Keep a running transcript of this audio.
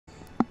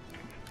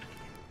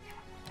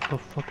The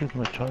fuck is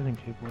my charging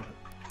cable?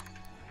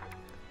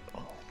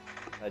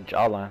 That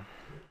jawline.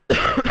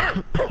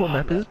 What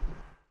map is it?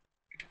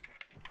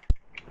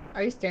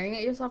 Are you staring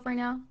at yourself right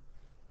now?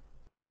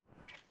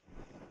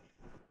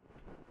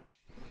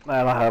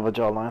 I don't have a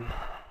jawline.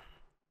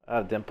 I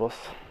have dimples.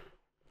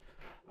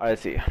 Alright,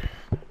 see.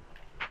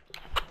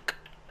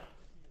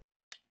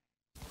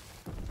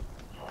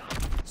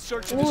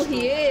 Ooh,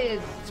 he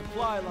is.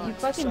 You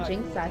fucking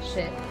jinxed that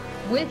shit.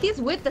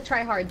 He's with the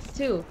tryhards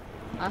too.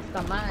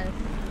 Hasta más.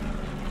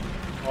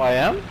 Oh, I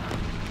am?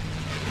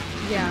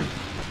 Yeah.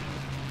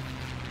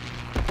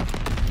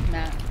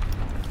 Matt.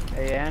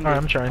 Hey, Andy.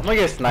 Alright, I'm trying. I'm gonna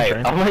get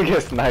sniped. I'm gonna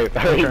get sniped.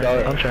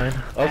 I'm trying.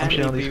 I'm Andy,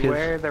 shitting on these kids.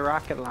 beware the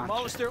rocket launcher.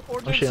 I'm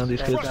shitting on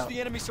these kids. Crush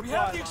the enemy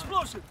supply line.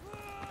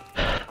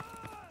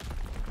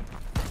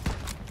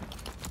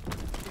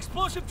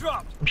 Explosive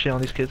dropped. I'm shitting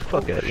on these kids.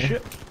 Fuck out of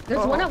here.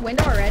 There's one at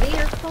window already?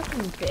 You're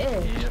fucking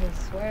bitch, I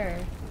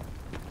swear.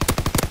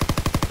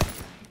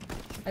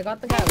 I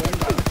got the guy at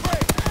window.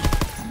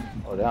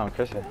 Oh, damn,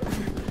 Christian.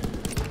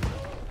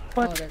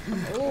 What? Oh,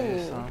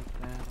 there's ooh.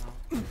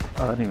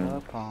 Oh, I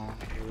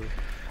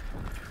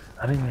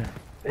didn't even.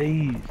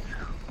 Ace.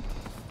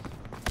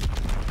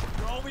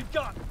 You're all we've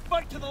got.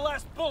 Fight to the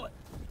last bullet.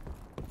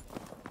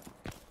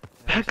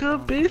 Back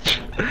up, bitch.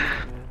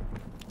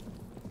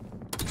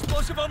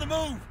 Explosive on the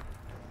move.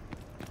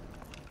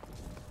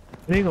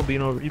 It ain't gonna be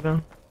no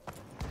rebound.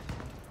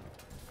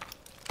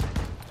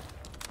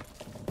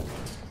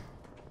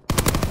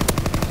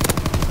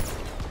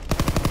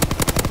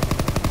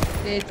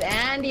 It's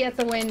Andy at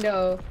the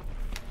window.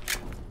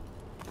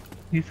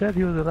 He said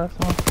he was the last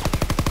one.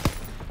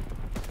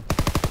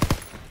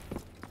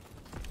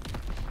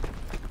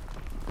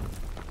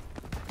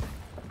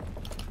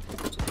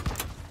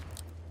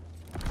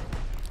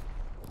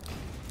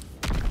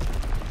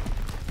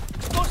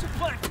 Explosive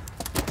flank.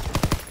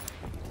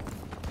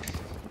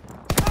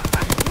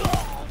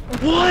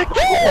 What?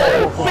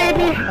 Oh,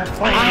 baby! Yeah.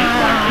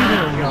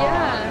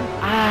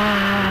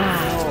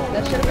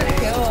 That should have been a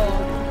kill.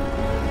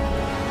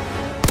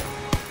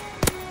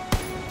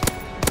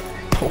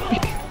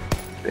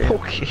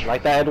 Okay. You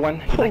like that, Edwin?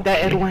 You like that,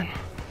 Edwin?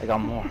 I got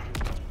more.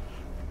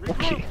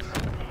 Okay.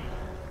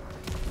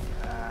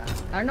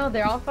 I don't know,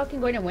 they're all fucking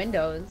going to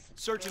windows.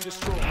 Search and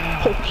destroy.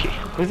 Okay.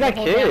 Who's that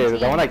Whole damn kid? team.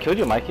 The one that killed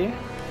you, Mikey?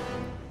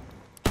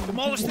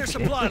 Demolish their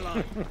supply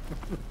line.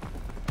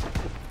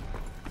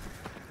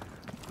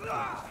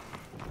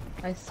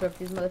 I swear if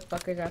these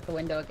motherfuckers are at the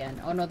window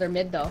again. Oh no, they're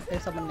mid though.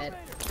 There's someone mid.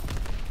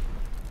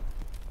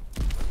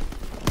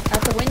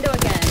 At the window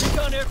again.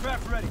 Recon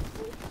aircraft ready.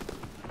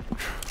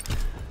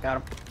 Got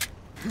him.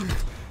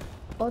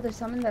 Oh, there's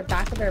some in the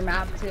back of their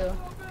map too.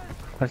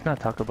 Let's not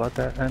talk about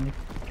that, Andy.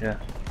 Yeah.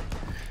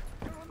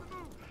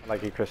 I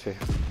like you, Chrissy.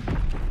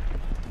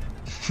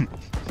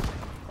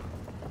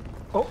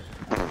 Oh.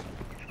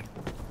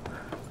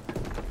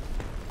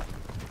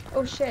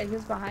 Oh shit, he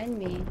was behind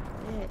me.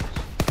 Bitch.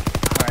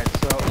 Alright,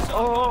 so.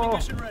 Oh!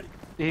 Mission ready.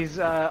 He's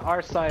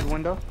our side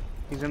window.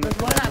 He's in the.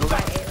 There's one at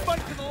side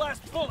Fight to the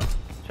last bullet.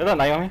 Shut up,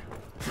 Naomi.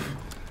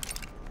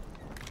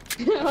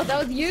 Oh, that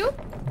was you?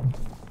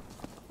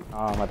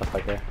 Oh,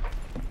 motherfucker.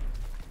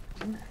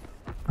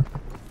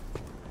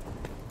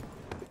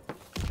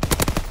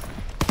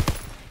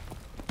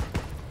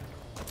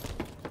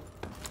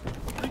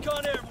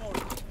 Recon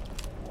airborne.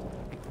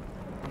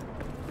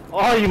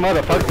 Oh, you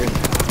motherfuckers.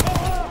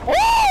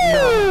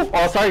 Oh!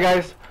 Oh, sorry,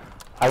 guys.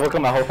 I work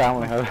with my whole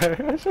family.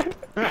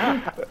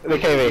 They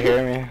can't even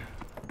hear me.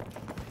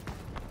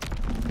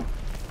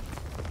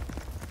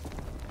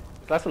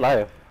 That's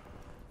alive.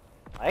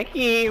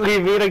 Mikey, we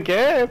meet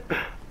again.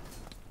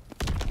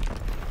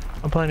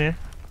 I'm playing here.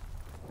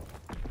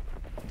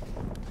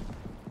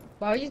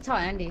 Why would you tell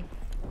Andy?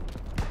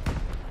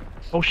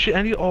 Oh shit,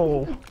 Andy.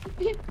 Oh.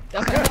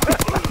 I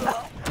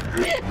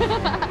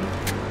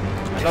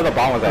know the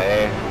bomb was at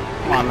A.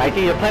 Come on,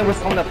 Mikey, you're playing with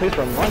someone that plays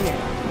for money.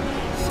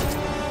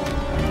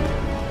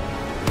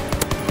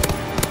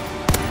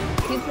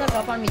 He snuck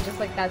up on me just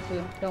like that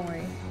too. Don't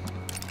worry.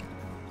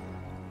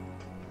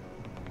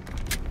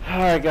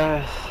 Alright,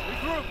 guys.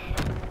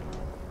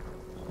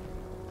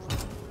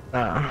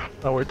 Nah,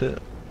 not worth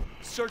it.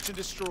 Search and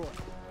destroy.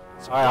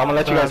 Alright, I'm gonna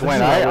let you guys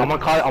win, alright? I'm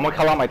gonna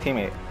call out my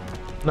teammate.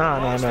 Nah.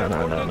 No.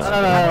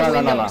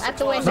 At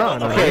the window.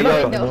 No. Okay, You're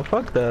yo. not no,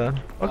 fuck that.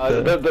 Fuck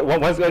that.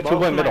 One's going two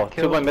going middle.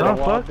 Two going middle.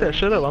 No, fuck that.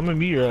 Shut up. I'm gonna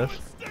meet your ass.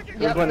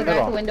 Yep, going the guy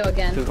at the window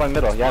again. Who's going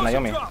middle? Yeah,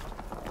 Naomi.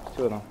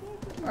 Two of them.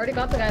 Already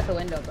got the guy at the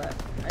window, but.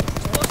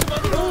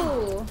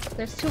 Ooh,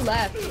 there's two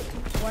left.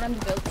 One on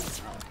the building.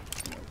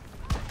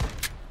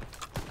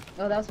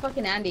 Oh, that was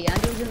fucking Andy.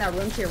 Andy was in that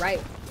room to your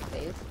right.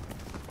 Please.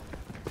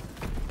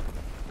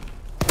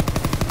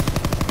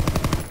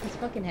 His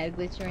fucking head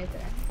glitching right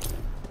there.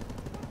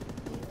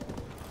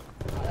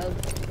 Oh.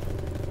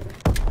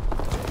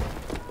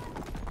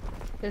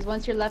 There's one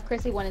to your left,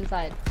 Chrissy, one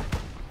inside.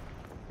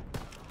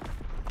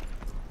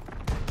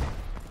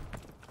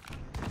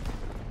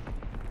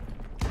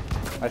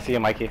 I see you,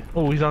 Mikey.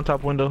 Oh, he's on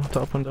top window.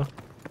 Top window.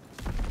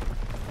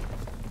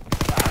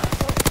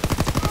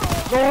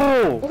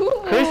 No!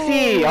 Ooh.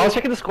 Chrissy! I was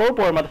checking the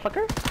scoreboard,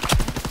 motherfucker.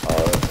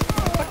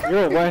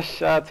 You're one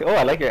shot. Oh,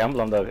 I like your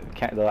emblem, the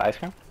ice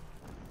cream.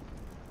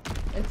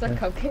 It's a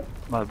cupcake.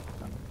 My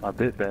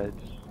bit badge.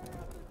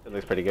 It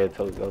looks pretty good.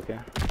 Totally okay.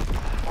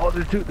 Oh,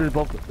 there's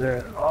both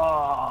there.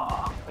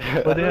 Oh.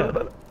 But yeah.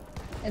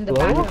 In the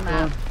back of the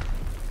map.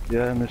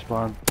 Yeah, in this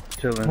spawn.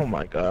 Chilling. Oh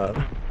my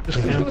god. Just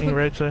camping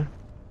right there.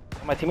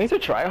 My teammates are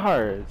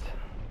tryhards.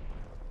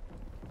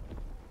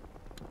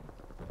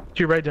 To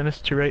your right, Dennis.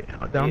 To your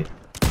right. Down.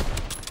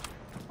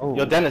 Oh.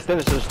 Yo, Dennis,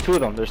 there's two of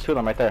them. There's two of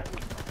them right there.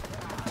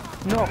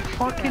 No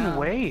fucking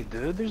way,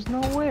 dude. There's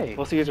no way.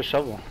 Supposed to use a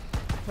shovel.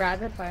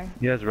 Rapid fire.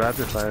 He has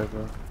rapid fire,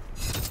 bro.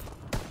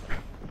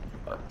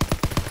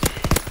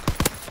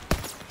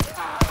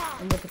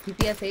 And with the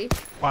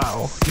PPSH.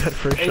 Wow. You had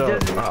first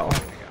shot. Wow.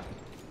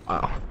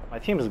 Wow. My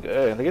team is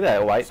good. Look at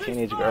that white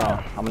teenage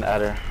girl. I'm gonna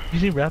add her.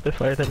 Using rapid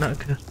fire, they're not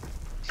good.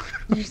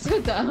 You're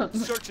so dumb.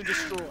 Search and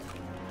destroy.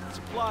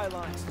 Supply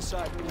lines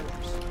inside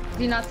doors.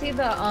 Do you not see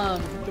the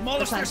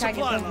Demolish their contract?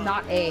 It supply says line.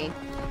 not A.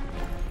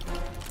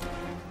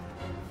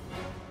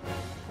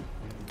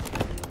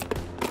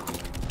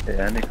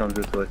 Yeah, Andy comes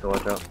this way, so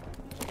watch out.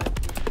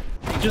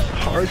 Just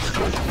hard.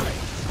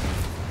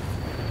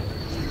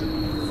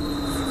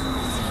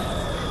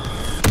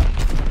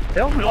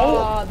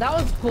 Oh, that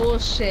was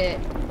bullshit.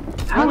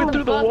 I went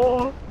through the fuck?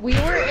 wall. We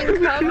were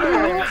in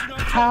cover.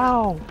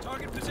 How?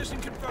 Target position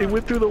They confirmed.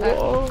 went through the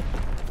wall.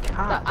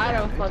 I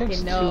don't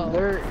fucking know.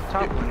 They're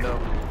top window.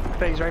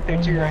 Phase right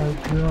there to your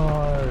right.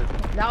 God.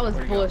 That was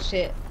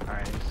bullshit.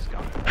 Alright, he's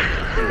gone.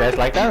 You guys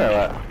like that or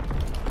what?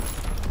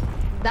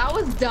 That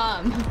was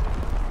dumb.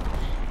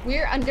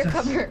 We're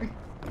undercover.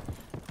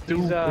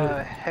 He's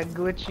head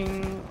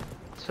glitching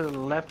to the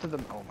left of the.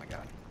 Oh my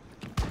god.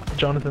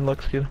 Jonathan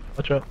looks good.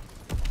 Watch out.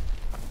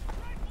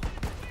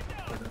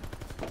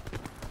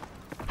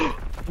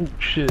 Oh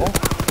shit.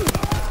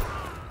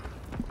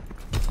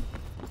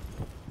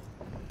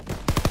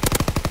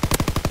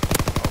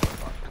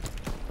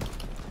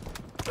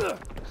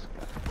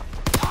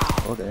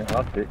 Oh, damn.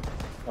 I'll fit.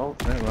 Oh,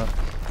 never mind.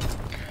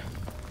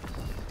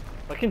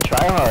 Fucking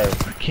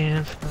tryhard. I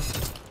can't.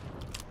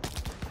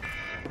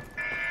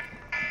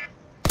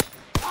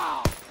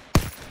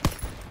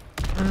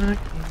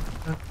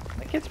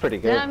 That kid's pretty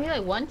good. Damn, he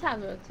like one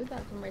tapped or two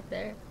tapped him right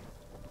there.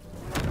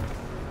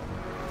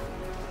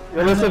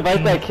 Yo, let's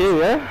invite that kid,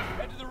 yeah?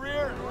 Head to the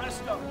rear and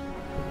rest up.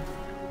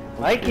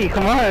 Mikey,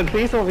 come on,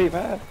 please don't be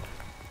mad.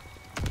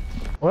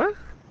 What?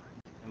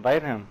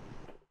 Invite him.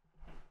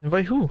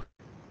 Invite who?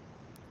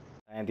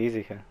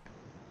 Andeezzyy can.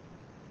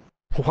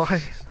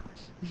 Why?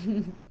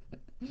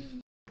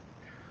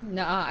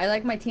 Nah, I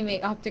like my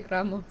teammate Optic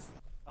Ramos.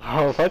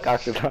 Oh, fuck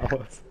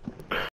Octopus.